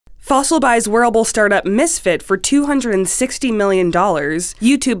Fossil buys wearable startup Misfit for $260 million.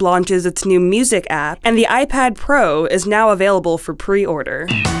 YouTube launches its new music app, and the iPad Pro is now available for pre-order.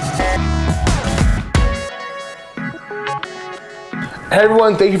 Hey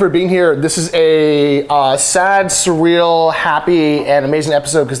everyone, thank you for being here. This is a sad, surreal, happy, and amazing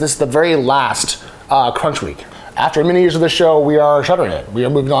episode because this is the very last Crunch Week. After many years of this show, we are shuttering it. We are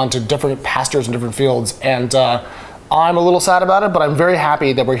moving on to different pastures and different fields, and I'm a little sad about it, but I'm very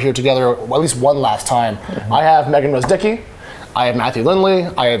happy that we're here together at least one last time. I have Rose Dickey, I have Matthew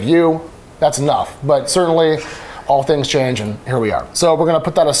Lynley, I have you. That's enough, but certainly all things change, and here we are. So we're gonna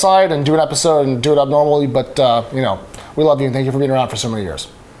put that aside and do an episode and do it abnormally, but you know, we love you and thank you for being around for so many years.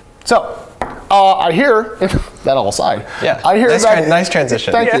 So, I hear, that all aside, I hear nice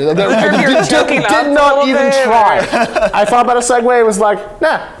transition. Thank you. You're joking Did not even try. I thought about a segue, it was like,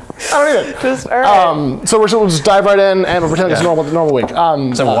 nah, I don't need it. Just, all right. So we'll just dive right in and we're pretending it's a normal week.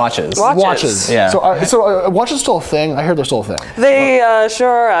 So watches. Watches. Yeah. So watches still a thing? I heard they're still a thing. They sure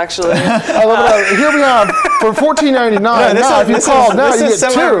are, actually. I love it. Here we have, for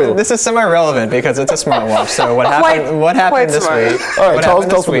 $14.99, this is semi-relevant because it's a smartwatch. So what happened this week? All right, what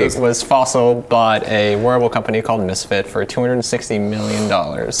happened this week was Fossil bought a wearable company called Misfit for $260 million.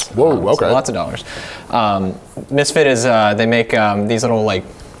 Whoa, okay. So lots of dollars. Misfit is, they make these little like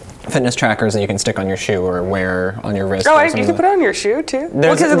fitness trackers that you can stick on your shoe or wear on your wrist. Oh, you can put it on your shoe too?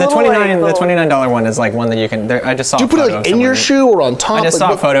 There's the $29 one is like one that you can, I just saw Do you put it like in your shoe or on top? I just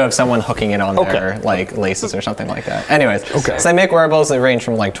saw a photo of someone hooking it on their like laces or something like that. Anyways, so they make wearables that range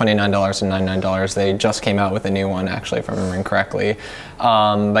from like $29 to $99. They just came out with a new one actually, if I'm remembering correctly.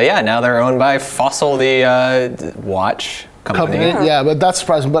 But yeah, now they're owned by Fossil, the watch company. Yeah, but that's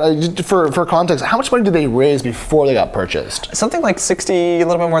surprising. But for context, how much money did they raise before they got purchased? Something like a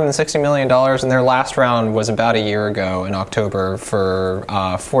little bit more than $60 million, and their last round was about a year ago in October for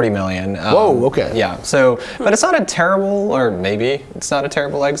 $40 million. Whoa, okay. Yeah, so, but it's not a terrible, or maybe it's not a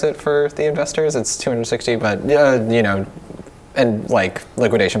terrible exit for the investors. It's 260, but you know, and like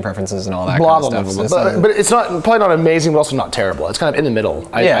liquidation preferences and all that kind of stuff. But it's probably not amazing, but also not terrible. It's kind of in the middle,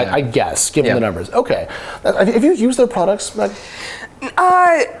 I guess, given the numbers. Okay, have you used their products? Like,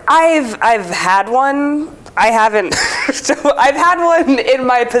 I've had one. I haven't. So I've had one in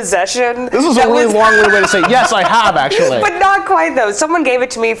my possession. This is a really long way to say yes, I have actually. But not quite though. Someone gave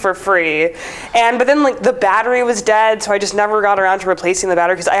it to me for free, but then like the battery was dead, so I just never got around to replacing the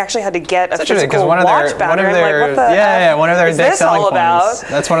battery because I actually had to get a physical watch battery. One of their big selling points.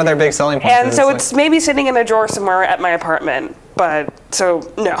 That's one of their big selling points. And so it's maybe sitting in a drawer somewhere at my apartment. But so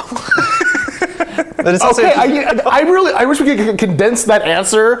no. But it's also I wish we could condense that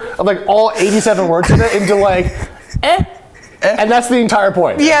answer of like all 87 words in it into like, and that's the entire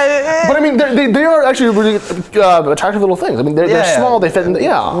point. Yeah. But I mean, they are actually really attractive little things. I mean, they're small, they fit in,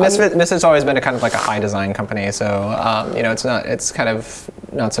 Misfit's always been a kind of like a high design company, so you know, it's kind of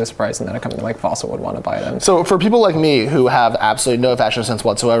not so surprising that a company like Fossil would want to buy them. So for people like me who have absolutely no fashion sense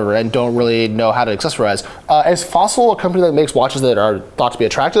whatsoever and don't really know how to accessorize, is Fossil a company that makes watches that are thought to be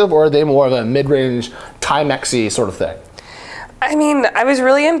attractive, or are they more of a mid-range Timexy sort of thing? I mean, I was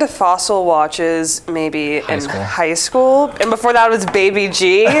really into Fossil watches maybe in high school, and before that was Baby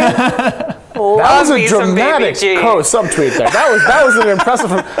G. That was a dramatic subtweet there. That was an impressive.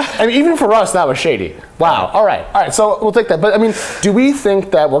 I mean, even for us, that was shady. Wow. All right. So we'll take that. But I mean, do we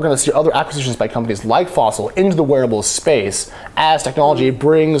think that we're going to see other acquisitions by companies like Fossil into the wearable space as technology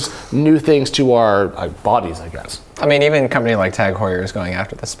brings new things to our bodies? I guess. I mean, even a company like Tag Heuer is going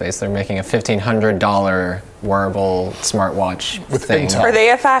after the space. They're making a $1,500 wearable smartwatch with thing. Are they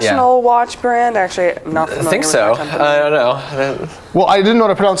a fashionable watch brand? Actually, I'm not familiar I think so. I don't know. Well, I didn't know how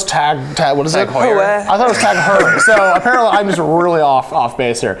to pronounce Tag. What is it? Heuer. I thought it was Tag Heuer. So apparently, I'm just really off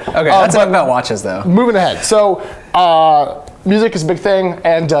base here. Okay, that's enough about watches, though. Moving ahead. So. Music is a big thing,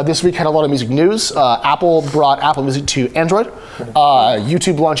 and this week had a lot of music news. Apple brought Apple Music to Android.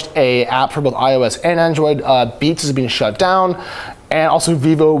 YouTube launched an app for both iOS and Android. Beats is being shut down. And also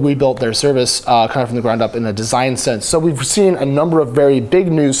Vivo rebuilt their service kind of from the ground up in a design sense. So we've seen a number of very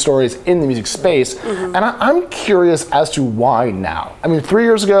big news stories in the music space. And I'm curious as to why now. I mean, 3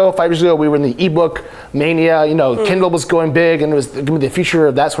 years ago, 5 years ago, we were in the ebook mania. You know, Kindle was going big and it was going to be the future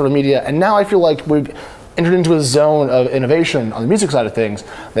of that sort of media. And now I feel like we've entered into a zone of innovation on the music side of things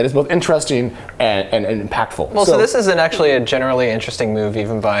that is both interesting and impactful. Well, so this is actually a generally interesting move,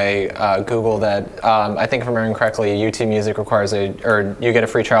 even by Google. That I think, if I'm remembering correctly, YouTube Music requires or you get a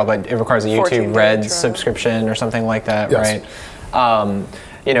free trial, but it requires a YouTube Red subscription or something like that, right?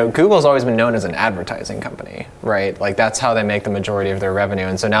 you know, Google's always been known as an advertising company, right? Like that's how they make the majority of their revenue,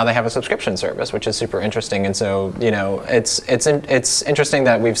 and so now they have a subscription service, which is super interesting. And so, you know, it's interesting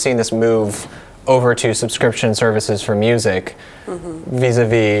that we've seen this move over to subscription services for music,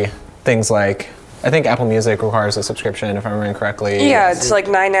 vis-a-vis things like, I think Apple Music requires a subscription, if I'm remembering correctly. Yeah, it's like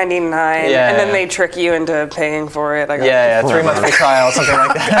 $9.99, and then they trick you into paying for it. 3-month free trial, something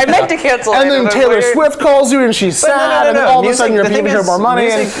like that. I meant to cancel it. And then Taylor Swift calls you and she's sad, and then all of a sudden you're paying her more money,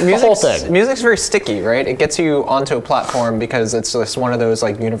 and the whole thing. Music's very sticky, right? It gets you onto a platform because it's just one of those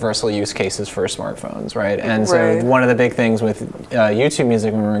like universal use cases for smartphones, right? And so one of the big things with YouTube Music,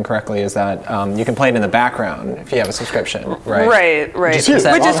 if I'm remembering correctly, is that you can play it in the background if you have a subscription, right? Right. Which is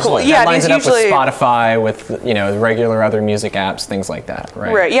cool. Yeah, it lines it up usually with Spotify, with, you know, regular other music apps, things like that,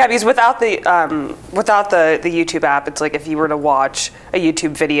 right? Right. Yeah, because without the YouTube app, it's like if you were to watch a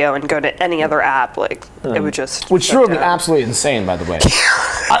YouTube video and go to any other app, like it would just. Which drove me absolutely insane, by the way.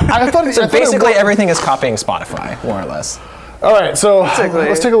 I thought so basically everything is copying Spotify, more or less. All right, so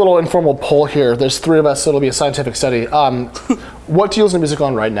let's take a little informal poll here. There's 3 of us, so it'll be a scientific study. What do you listen to music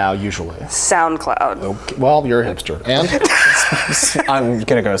on right now, usually? SoundCloud. Okay, well, you're a hipster. And? I'm going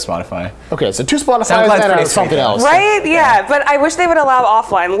to go to Spotify. Okay, so 2 Spotify and something else. Right? Yeah, but I wish they would allow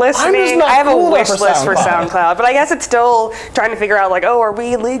offline listening. I have a wish list for SoundCloud, but I guess it's still trying to figure out, like, oh, are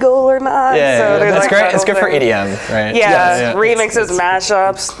we legal or not? Yeah, that's great. It's good for EDM, right? Yeah, remixes,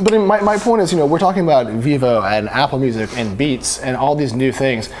 mashups. But my point is, you know, we're talking about Vivo and Apple Music and Beats and all these new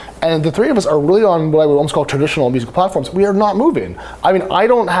things. And the 3 of us are really on what I would almost call traditional music platforms. We are not moving. I mean, I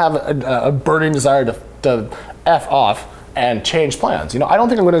don't have a burning desire to F off and change plans. You know, I don't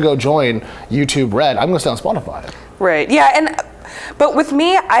think I'm going to go join YouTube Red. I'm going to stay on Spotify. Right. Yeah. But with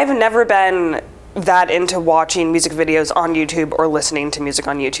me, I've never been that into watching music videos on YouTube or listening to music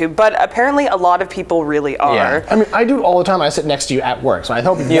on YouTube, but apparently a lot of people really are. Yeah. I mean, I do it all the time. I sit next to you at work, so I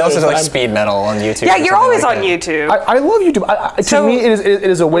hope you also do like speed metal on YouTube. Yeah, you're always on YouTube. I love YouTube. To me, it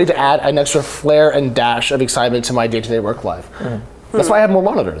is a way to add an extra flair and dash of excitement to my day-to-day work life. That's why I have more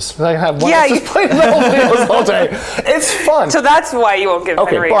monitors. I have one that's just playing metal videos all day. It's fun. So that's why you won't get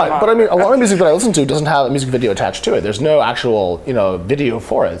Henry. But I mean, a lot of music that I listen to doesn't have a music video attached to it. There's no actual, you know, video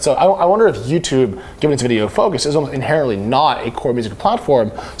for it. So I wonder if YouTube, given its video focus, is almost inherently not a core music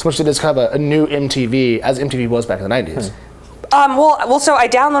platform, so much as it is kind of a new MTV, as MTV was back in the 90s. So I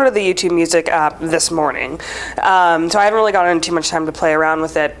downloaded the YouTube Music app this morning, so I haven't really gotten too much time to play around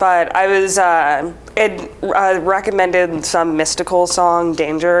with it. But I was it recommended some mystical song,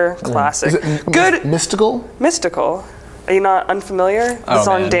 Danger, classic. Is it good mystical? Mystical. Are you not unfamiliar? The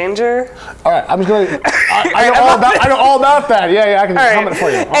song Danger? All right, I'm just going to... I know all about that. Yeah, I can comment for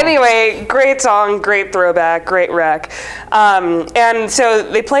you. Anyway, great song, great throwback, great rec. And so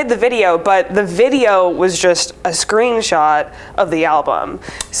they played the video, but the video was just a screenshot of the album.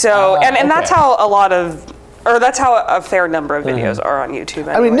 So, and that's how a lot of... Or that's how a fair number of videos are on YouTube.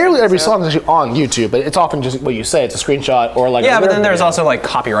 Anyway, I mean, nearly every song is actually on YouTube, but it's often just what you say. It's a screenshot or like. Yeah, but then there's also like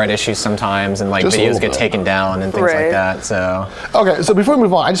copyright issues sometimes, and like just videos get taken down and things like that. So. Okay, so before we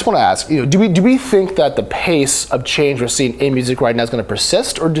move on, I just want to ask, you know, do we think that the pace of change we're seeing in music right now is going to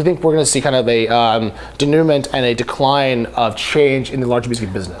persist, or do you think we're going to see kind of a denouement and a decline of change in the larger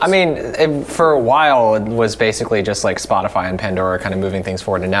music business? I mean, for a while it was basically just like Spotify and Pandora kind of moving things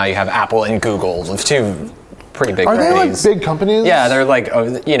forward, and now you have Apple and Google, the 2 pretty big companies. Are they like big companies? Yeah, they're like,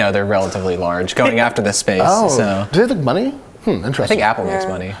 you know, they're relatively large, going after this space. So. Do they make money? Interesting. I think Apple makes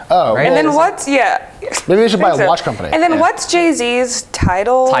money. Oh, right? And then what's, maybe they should buy a watch company. And then what's Jay-Z's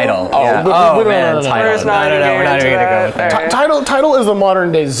Tidal? Tidal. Oh, man, Tidal. We're not even going to go with that. Tidal is the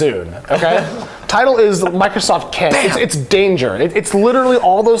modern day Zune, okay? Tidal is Microsoft Ken. It's Danger. It's literally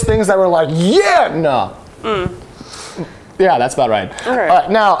all those things that were like, Yeah, that's about right. All right.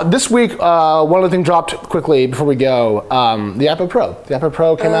 Now, this week, one other thing dropped quickly before we go. The iPad Pro. The iPad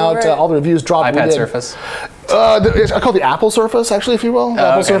Pro came out. All the reviews dropped. iPad Surface. I call it the Apple Surface, actually, if you will.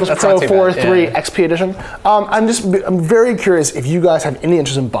 Apple Surface Pro 4.3 XP Edition. I'm very curious if you guys have any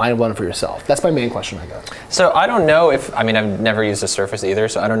interest in buying one for yourself. That's my main question, I guess. So I don't know if, I mean, I've never used a Surface either,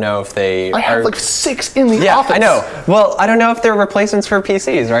 so I don't know if they I have like 6 in the office. I know. Well, I don't know if they're replacements for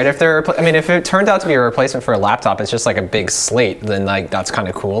PCs, right? If they're, I mean, if it turned out to be a replacement for a laptop, it's just like a big slate, then like that's kind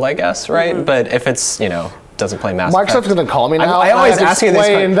of cool, I guess, right? But if it's, you know, doesn't play Mass Effect. Microsoft's going to call me now. I always ask you this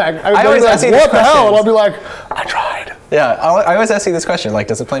question. I always ask you what the hell? And I'll be like, I tried. Yeah, I always ask you this question, like,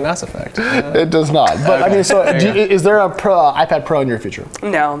 does it play Mass Effect? It does not. But I mean, so is there a iPad Pro in your future?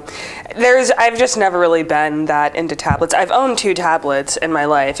 No. I've just never really been that into tablets. I've owned 2 tablets in my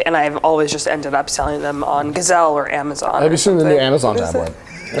life, and I've always just ended up selling them on Gazelle or Amazon. Have you seen the new Amazon tablet?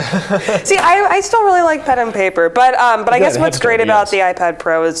 See, I still really like pen and paper, but I guess what's great about the iPad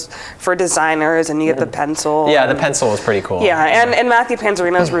Pro is for designers, and you get the pencil. Yeah, the pencil was pretty cool. Yeah, and Matthew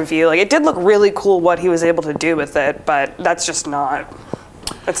Panzerino's review, like, it did look really cool what he was able to do with it, but that's just not.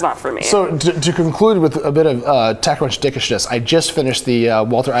 It's not for me. So to conclude with a bit of TechCrunch dickishness, I just finished the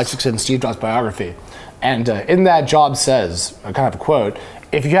Walter Isaacson Steve Jobs biography, and in that Jobs says, kind of a quote,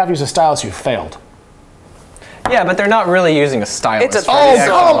 "If you have used a stylus, you failed." Yeah, but they're not really using a stylus. It's a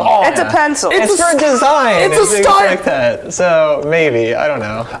pencil. Oh, come on. It's a pencil. It's for design. It's a stylus. Like that. So maybe, I don't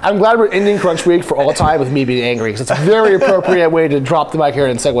know. I'm glad we're ending Crunch Week for all time with me being angry, because it's a very appropriate way to drop the mic here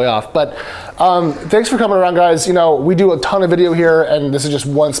and segue off. But thanks for coming around, guys. You know, we do a ton of video here, and this is just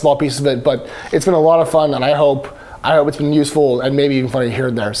one small piece of it, but it's been a lot of fun, and I hope it's been useful and maybe even funny here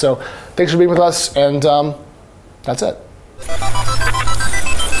and there. So thanks for being with us, and that's it.